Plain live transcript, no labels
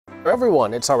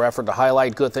Everyone, it's our effort to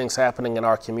highlight good things happening in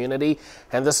our community.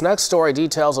 And this next story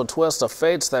details a twist of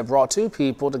fates that brought two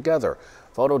people together.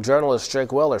 Photojournalist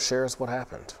Jake Weller shares what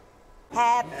happened.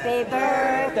 Happy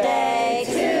birthday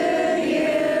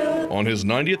to you. On his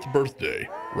 90th birthday,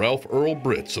 Ralph Earl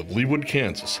Britz of Leawood,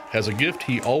 Kansas, has a gift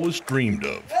he always dreamed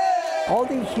of. All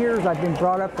these years I've been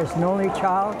brought up as an only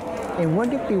child, and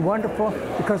wouldn't it be wonderful?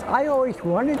 Because I always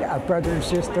wanted a brother and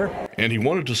sister. And he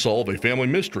wanted to solve a family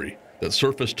mystery that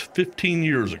surfaced 15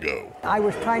 years ago. I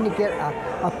was trying to get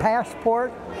a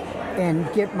passport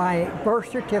and get my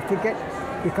birth certificate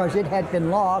because it had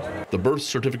been lost. The birth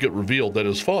certificate revealed that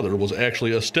his father was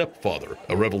actually a stepfather,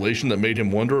 a revelation that made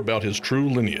him wonder about his true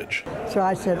lineage. So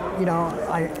I said, you know,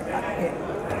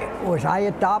 was I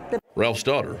adopted? Ralph's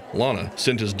daughter, Lana,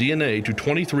 sent his DNA to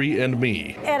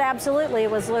 23andMe. It absolutely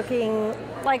was looking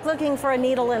for a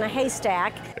needle in a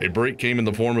haystack. A break came in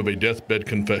the form of a deathbed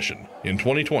confession. In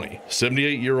 2020,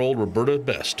 78-year-old Roberta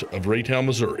Best of Raytown,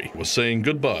 Missouri, was saying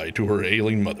goodbye to her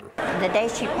ailing mother. The day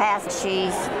she passed, she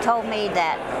told me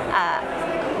that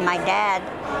my dad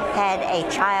had a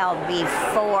child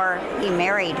before he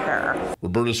married her.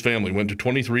 Roberta's family went to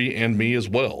 23andMe as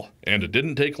well, and it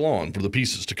didn't take long for the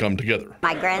pieces to come together.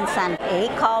 My grandson, he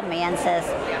called me and says,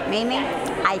 Mimi,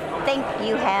 I think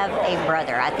you have a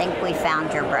brother. I think we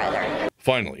found your brother.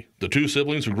 Finally, the two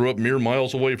siblings who grew up mere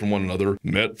miles away from one another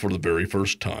met for the very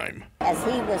first time. As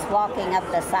he was walking up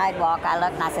the sidewalk, I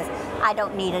looked and I says, I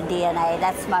don't need a DNA.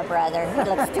 That's my brother. He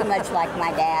looks too much like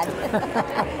my dad.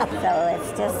 So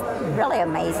it's just really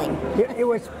amazing.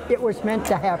 It was meant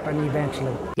to happen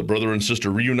eventually. The brother and sister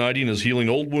reuniting is healing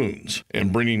old wounds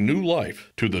and bringing new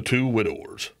life to the two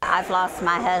widowers. I've lost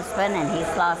my husband and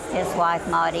he's lost his wife,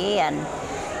 Maudie, and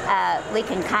we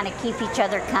can kind of keep each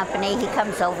other company. He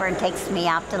comes over and takes me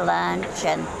out to lunch,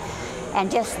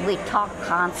 and just we talk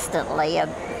constantly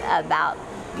about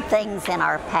things in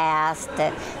our past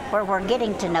where we're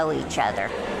getting to know each other.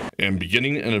 And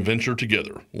beginning an adventure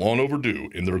together, long overdue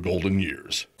in their golden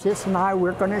years. Sis and I,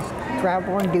 we're going to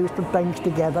travel and do some things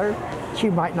together. She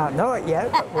might not know it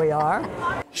yet, but we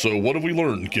are. So what have we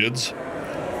learned, kids?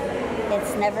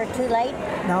 It's never too late.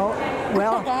 No,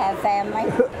 well, to have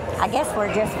family. I guess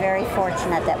we're just very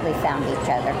fortunate that we found each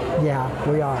other.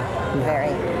 Yeah, we are. Yeah.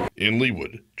 Very. In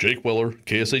Leawood, Jake Weller,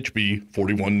 KSHB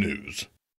 41 News.